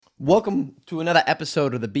Welcome to another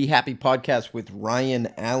episode of the Be Happy podcast with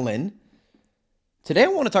Ryan Allen. Today I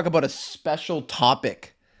want to talk about a special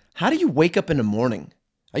topic. How do you wake up in the morning?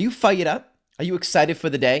 Are you fired up? Are you excited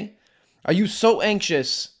for the day? Are you so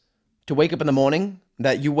anxious to wake up in the morning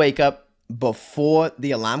that you wake up before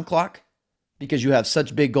the alarm clock because you have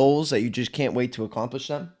such big goals that you just can't wait to accomplish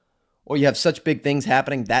them? Or you have such big things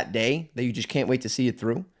happening that day that you just can't wait to see it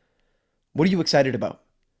through? What are you excited about?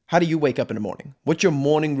 How do you wake up in the morning? What's your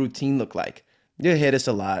morning routine look like? You hear this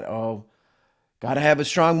a lot. Oh, gotta have a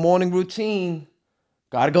strong morning routine.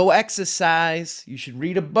 Gotta go exercise. You should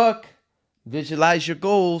read a book. Visualize your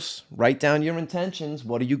goals. Write down your intentions.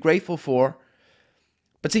 What are you grateful for?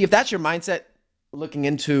 But see, if that's your mindset looking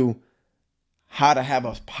into how to have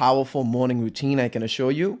a powerful morning routine, I can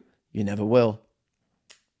assure you, you never will.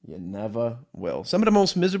 You never will. Some of the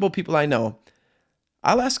most miserable people I know,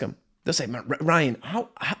 I'll ask them. They'll say, Ryan, how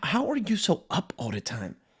are you so up all the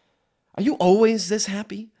time? Are you always this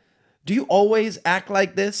happy? Do you always act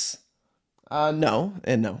like this? No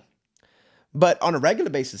and no. But on a regular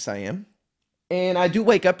basis, I am. And I do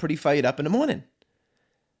wake up pretty fired up in the morning.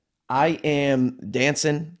 I am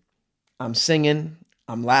dancing, I'm singing,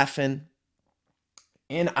 I'm laughing,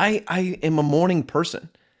 and I am a morning person.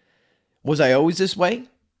 Was I always this way?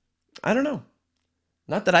 I don't know.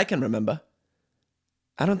 Not that I can remember.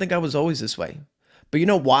 I don't think I was always this way. But you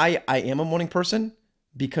know why I am a morning person?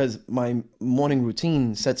 Because my morning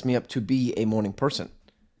routine sets me up to be a morning person.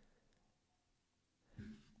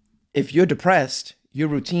 If you're depressed, your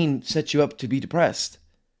routine sets you up to be depressed.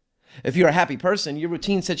 If you're a happy person, your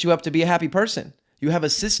routine sets you up to be a happy person. You have a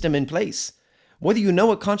system in place, whether you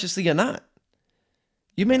know it consciously or not.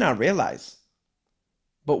 You may not realize,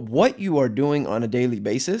 but what you are doing on a daily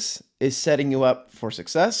basis is setting you up for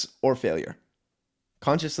success or failure,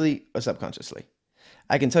 consciously or subconsciously.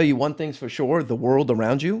 I can tell you one thing's for sure, the world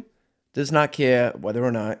around you does not care whether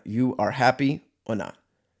or not you are happy or not.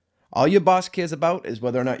 All your boss cares about is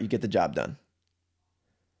whether or not you get the job done.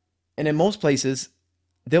 And in most places,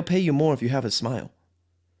 they'll pay you more if you have a smile.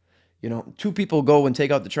 You know, two people go and take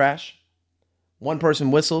out the trash. One person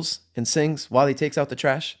whistles and sings while he takes out the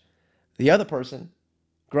trash. The other person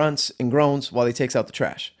grunts and groans while he takes out the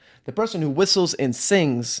trash. The person who whistles and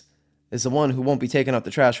sings is the one who won't be taking out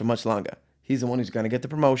the trash for much longer. He's the one who's going to get the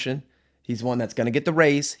promotion. He's the one that's going to get the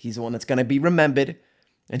raise. He's the one that's going to be remembered.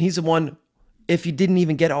 And he's the one, if he didn't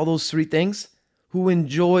even get all those three things, who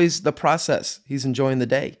enjoys the process. He's enjoying the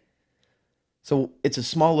day. So it's a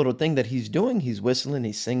small little thing that he's doing. He's whistling,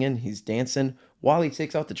 he's singing, he's dancing while he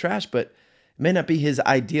takes out the trash, but it may not be his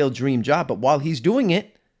ideal dream job. But while he's doing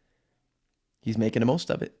it, he's making the most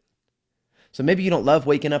of it. So maybe you don't love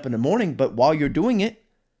waking up in the morning, but while you're doing it,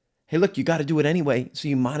 hey, look, you got to do it anyway, so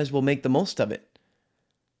you might as well make the most of it.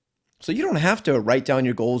 So you don't have to write down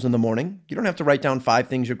your goals in the morning. You don't have to write down 5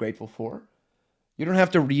 things you're grateful for. You don't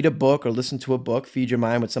have to read a book or listen to a book, feed your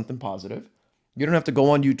mind with something positive. You don't have to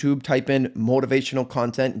go on YouTube, type in motivational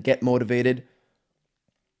content, get motivated,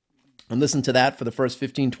 and listen to that for the first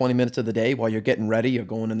 15, 20 minutes of the day while you're getting ready or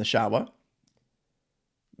going in the shower.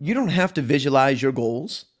 You don't have to visualize your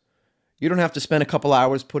goals. You don't have to spend a couple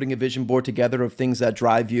hours putting a vision board together of things that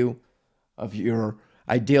drive you, of your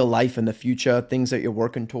ideal life in the future, things that you're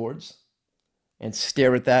working towards, and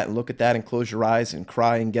stare at that and look at that and close your eyes and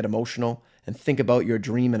cry and get emotional and think about your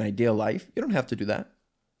dream and ideal life. You don't have to do that.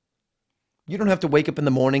 You don't have to wake up in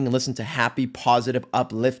the morning and listen to happy, positive,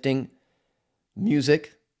 uplifting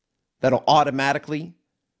music that'll automatically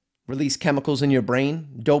release chemicals in your brain,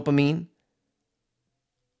 dopamine,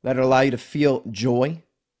 that'll allow you to feel joy.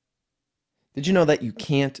 Did you know that you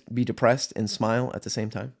can't be depressed and smile at the same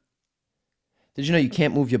time? Did you know you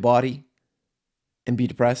can't move your body and be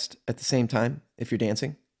depressed at the same time if you're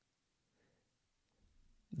dancing?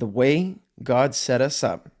 The way God set us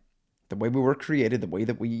up, the way we were created, the way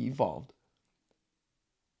that we evolved,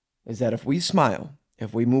 is that if we smile,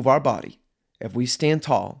 if we move our body, if we stand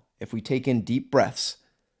tall, if we take in deep breaths,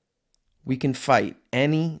 we can fight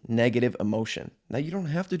any negative emotion. Now, you don't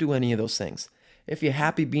have to do any of those things. If you're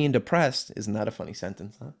happy being depressed, isn't that a funny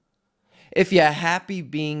sentence, huh? If you're happy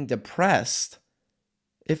being depressed,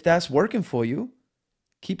 if that's working for you,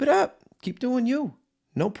 keep it up. Keep doing you.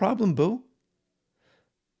 No problem, boo.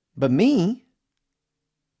 But me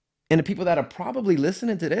and the people that are probably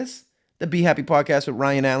listening to this, the Be Happy podcast with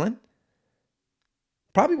Ryan Allen,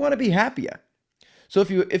 probably want to be happier. So if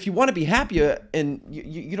you want to be happier and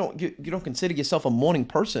you don't consider yourself a morning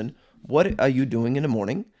person, what are you doing in the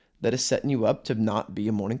morning that is setting you up to not be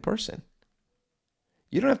a morning person?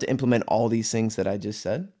 You don't have to implement all these things that I just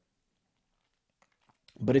said.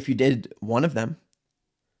 But if you did one of them,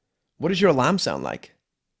 what does your alarm sound like?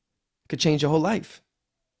 could change your whole life.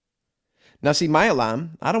 Now, see, my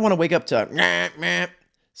alarm, I don't want to wake up to meh, meh,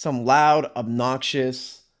 some loud,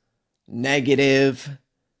 obnoxious, negative,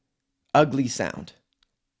 ugly sound.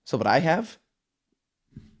 So what I have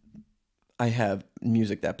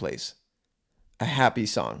music that plays, a happy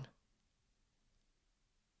song.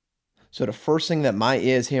 So the first thing that my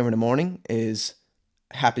ears hear in the morning is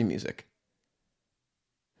happy music.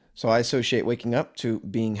 So I associate waking up to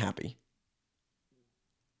being happy.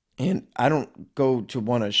 And I don't go to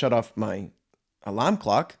want to shut off my alarm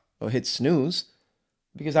clock or hit snooze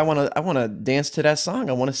because I want to dance to that song.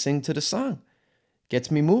 I want to sing to the song.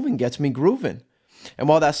 Gets me moving, gets me grooving. And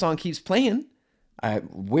while that song keeps playing, I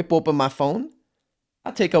whip open my phone,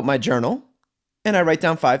 I take out my journal, and I write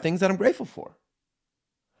down 5 things that I'm grateful for.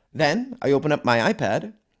 Then I open up my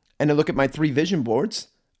iPad and I look at my 3 vision boards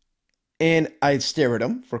and I stare at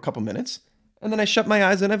them for a couple minutes, and then I shut my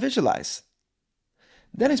eyes and I visualize.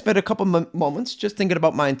 Then I spend a couple moments just thinking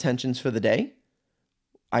about my intentions for the day.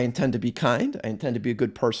 I intend to be kind. I intend to be a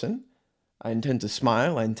good person. I intend to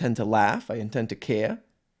smile. I intend to laugh. I intend to care.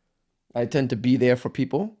 I intend to be there for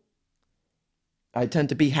people. I tend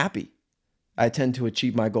to be happy. I tend to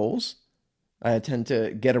achieve my goals. I intend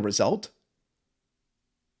to get a result.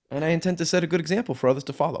 And I intend to set a good example for others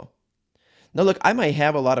to follow. Now, look, I might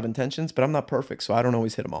have a lot of intentions, but I'm not perfect, so I don't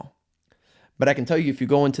always hit them all. But I can tell you, if you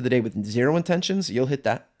go into the day with 0 intentions, you'll hit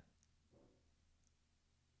that.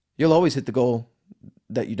 You'll always hit the goal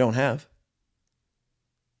that you don't have.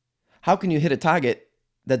 How can you hit a target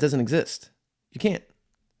that doesn't exist? You can't.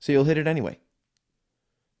 So you'll hit it anyway.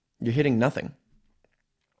 You're hitting nothing.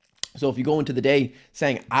 So if you go into the day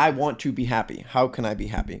saying, I want to be happy, how can I be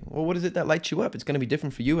happy? Well, what is it that lights you up? It's going to be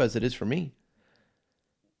different for you as it is for me.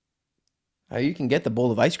 You can get the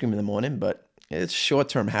bowl of ice cream in the morning, but it's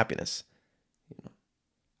short-term happiness.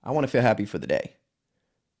 I want to feel happy for the day.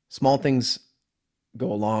 Small things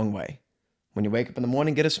go a long way. When you wake up in the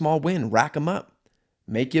morning, get a small win, rack them up,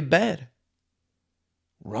 make your bed,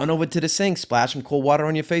 run over to the sink, splash some cold water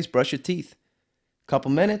on your face, brush your teeth.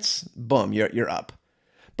 Couple minutes, boom, you're up.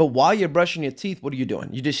 But while you're brushing your teeth, what are you doing?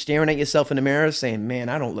 You're just staring at yourself in the mirror saying, man,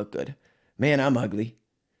 I don't look good. Man, I'm ugly.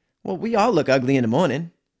 Well, we all look ugly in the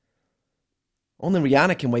morning. Only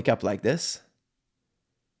Rihanna can wake up like this.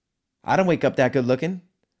 I don't wake up that good looking.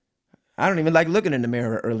 I don't even like looking in the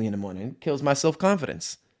mirror early in the morning. It kills my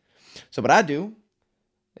self-confidence. So what I do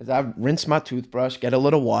is I rinse my toothbrush, get a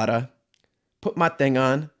little water, put my thing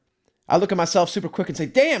on. I look at myself super quick and say,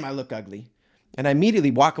 damn, I look ugly. And I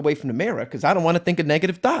immediately walk away from the mirror because I don't want to think a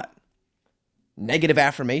negative thought. Negative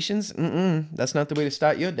affirmations? That's not the way to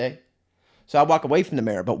start your day. So I walk away from the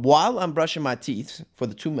mirror. But while I'm brushing my teeth for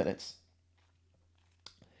the 2 minutes,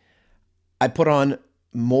 I put on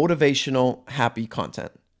motivational, happy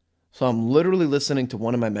content. So I'm literally listening to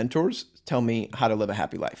one of my mentors tell me how to live a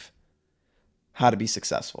happy life, how to be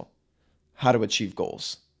successful, how to achieve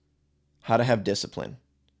goals, how to have discipline,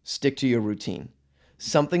 stick to your routine,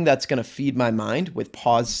 something that's going to feed my mind with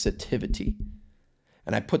positivity.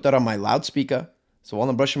 And I put that on my loudspeaker. So while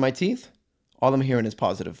I'm brushing my teeth, all I'm hearing is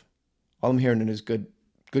positive. All I'm hearing is good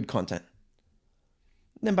content.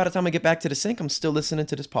 And then by the time I get back to the sink, I'm still listening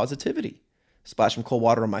to this positivity. Splash some cold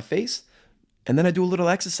water on my face. And then I do a little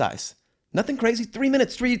exercise. Nothing crazy. 3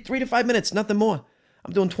 minutes, 3 to 5 minutes, nothing more.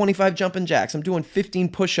 I'm doing 25 jumping jacks. I'm doing 15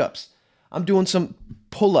 push-ups. I'm doing some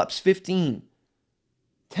pull-ups, 15,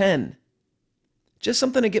 10. Just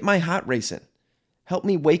something to get my heart racing. Help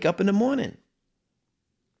me wake up in the morning.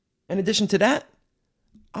 In addition to that,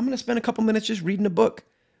 I'm going to spend a couple minutes just reading a book.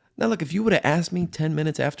 Now, look, if you would have asked me 10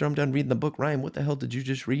 minutes after I'm done reading the book, Ryan, what the hell did you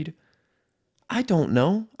just read? I don't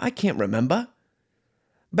know. I can't remember.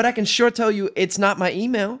 But I can sure tell you it's not my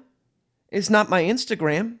email. It's not my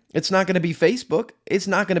Instagram. It's not going to be Facebook. It's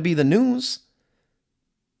not going to be the news.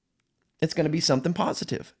 It's going to be something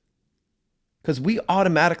positive. Because we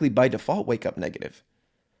automatically, by default, wake up negative.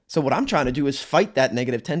 So what I'm trying to do is fight that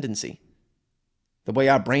negative tendency. The way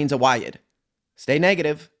our brains are wired. Stay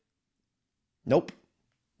negative. Nope.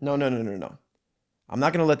 No. I'm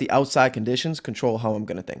not going to let the outside conditions control how I'm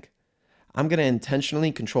going to think. I'm going to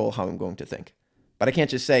intentionally control how I'm going to think. But I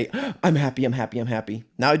can't just say, I'm happy.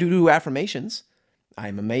 Now I do affirmations.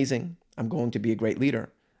 I'm amazing. I'm going to be a great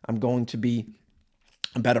leader. I'm going to be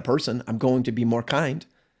a better person. I'm going to be more kind.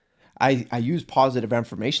 I use positive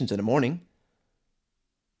affirmations in the morning.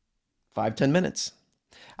 5-10 minutes.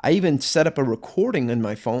 I even set up a recording in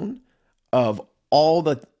my phone of all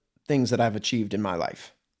the things that I've achieved in my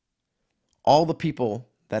life. All the people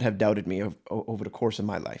that have doubted me over the course of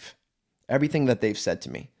my life. Everything that they've said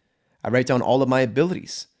to me. I write down all of my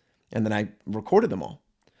abilities, and then I recorded them all.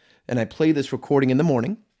 And I play this recording in the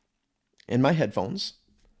morning, in my headphones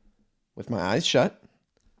with my eyes shut.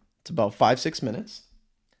 It's about 5-6 minutes,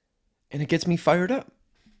 and it gets me fired up,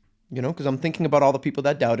 because I'm thinking about all the people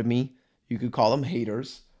that doubted me. You could call them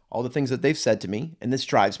haters, all the things that they've said to me, and this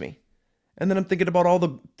drives me. And then I'm thinking about all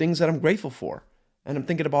the things that I'm grateful for, and I'm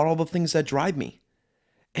thinking about all the things that drive me.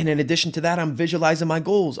 And in addition to that, I'm visualizing my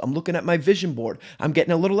goals. I'm looking at my vision board. I'm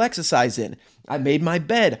getting a little exercise in. I made my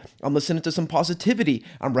bed. I'm listening to some positivity.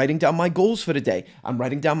 I'm writing down my goals for the day. I'm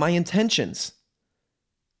writing down my intentions.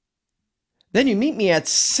 Then you meet me at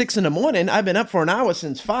 6 in the morning. I've been up for an hour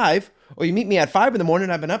since 5. Or you meet me at 5 in the morning.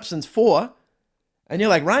 I've been up since 4. And you're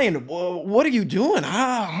like, Ryan, what are you doing?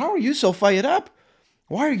 How are you so fired up?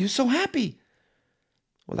 Why are you so happy?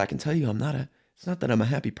 Well, I can tell you it's not that I'm a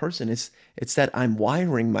happy person. It's that I'm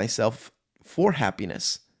wiring myself for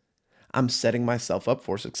happiness. I'm setting myself up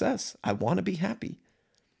for success. I want to be happy.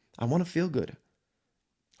 I want to feel good.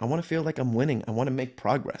 I want to feel like I'm winning. I want to make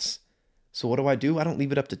progress. So what do? I don't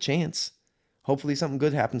leave it up to chance. Hopefully something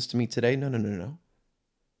good happens to me today. No. I'm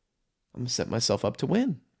going to set myself up to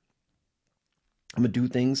win. I'm going to do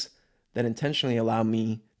things that intentionally allow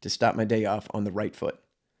me to start my day off on the right foot.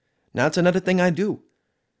 Now, it's another thing I do.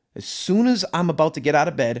 As soon as I'm about to get out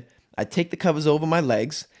of bed, I take the covers over my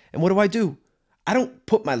legs, and what do? I don't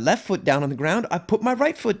put my left foot down on the ground. I put my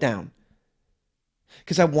right foot down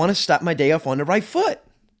because I want to start my day off on the right foot.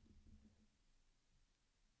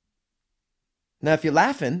 Now, if you're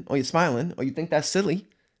laughing or you're smiling or you think that's silly,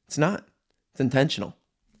 it's not. It's intentional.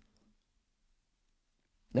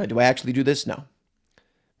 Now, do I actually do this? No.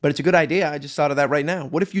 But it's a good idea. I just thought of that right now.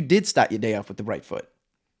 What if you did start your day off with the right foot?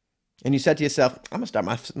 And you said to yourself, I'm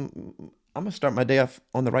gonna start my day off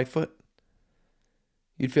on the right foot.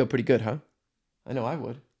 You'd feel pretty good, huh? I know I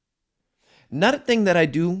would. Not a thing that I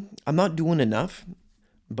do. I'm not doing enough,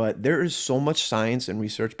 but there is so much science and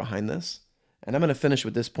research behind this. And I'm going to finish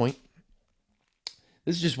with this point.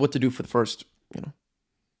 This is just what to do for the first,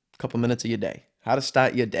 couple minutes of your day. How to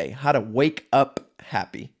start your day. How to wake up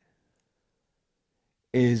happy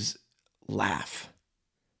is laugh.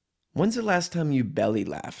 When's the last time you belly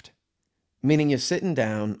laughed? Meaning you're sitting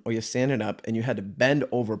down or you're standing up and you had to bend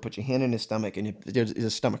over, put your hand in your stomach, and your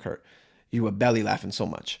stomach hurt. You were belly laughing so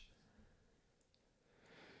much.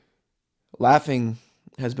 Laughing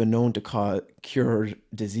has been known to cure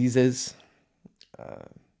diseases,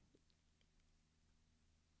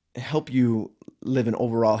 help you live an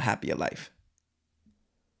overall happier life.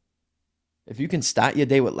 If you can start your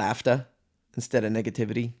day with laughter instead of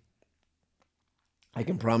negativity, I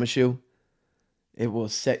can promise you it will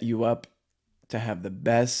set you up to have the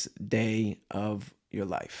best day of your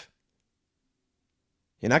life.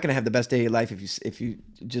 You're not going to have the best day of your life if you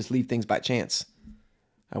just leave things by chance.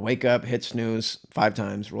 I wake up, hit snooze 5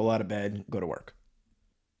 times, roll out of bed, go to work.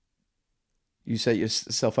 You set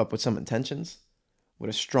yourself up with some intentions, with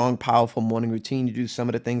a strong, powerful morning routine. You do some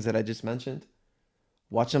of the things that I just mentioned.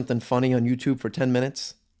 Watch something funny on YouTube for 10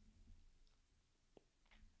 minutes.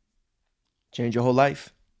 Change your whole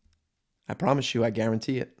life. I promise you, I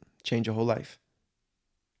guarantee it. Change your whole life.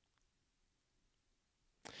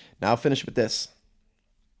 Now I'll finish with this.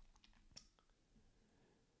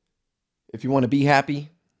 If you want to be happy,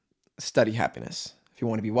 study happiness. If you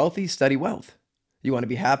want to be wealthy, study wealth. You want to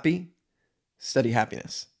be happy, study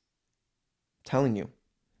happiness. I'm telling you,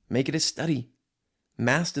 make it a study.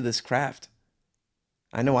 Master this craft.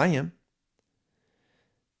 I know I am.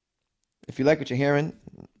 If you like what you're hearing,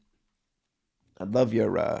 I'd love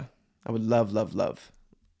I would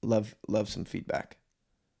love some feedback.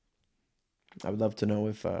 I would love to know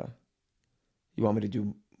if you want me to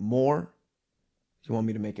do more. You want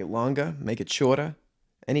me to make it longer, make it shorter.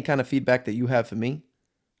 Any kind of feedback that you have for me,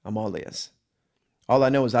 I'm all ears. All I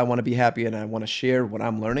know is I want to be happy and I want to share what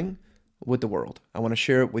I'm learning with the world. I want to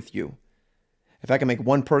share it with you. If I can make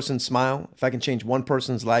one person smile, if I can change one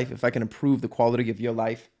person's life, if I can improve the quality of your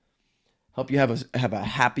life, help you have a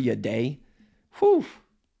happier day, whew.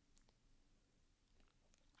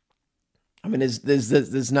 I mean,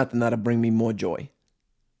 there's nothing that'll bring me more joy.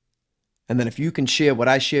 And then if you can share what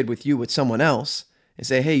I shared with you with someone else and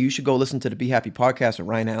say, hey, you should go listen to the Be Happy podcast with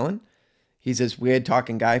Ryan Allen. He's this weird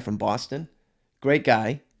talking guy from Boston. Great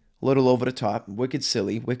guy, a little over the top, wicked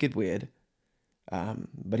silly, wicked weird.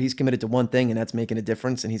 But he's committed to one thing, and that's making a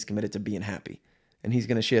difference, and he's committed to being happy. And he's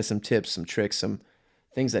going to share some tips, some tricks, some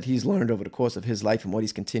things that he's learned over the course of his life and what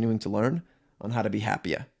he's continuing to learn on how to be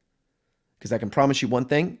happier. Because I can promise you one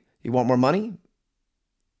thing. You want more money?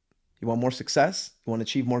 You want more success? You want to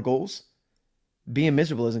achieve more goals? Being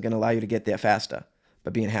miserable isn't going to allow you to get there faster,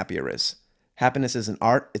 but being happier is. Happiness is an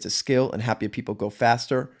art, it's a skill, and happier people go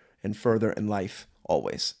faster and further in life,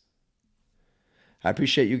 always. I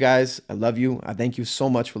appreciate you guys. I love you. I thank you so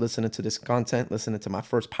much for listening to this content, listening to my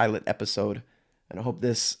first pilot episode. And I hope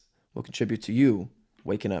this will contribute to you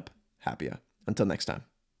waking up happier. Until next time.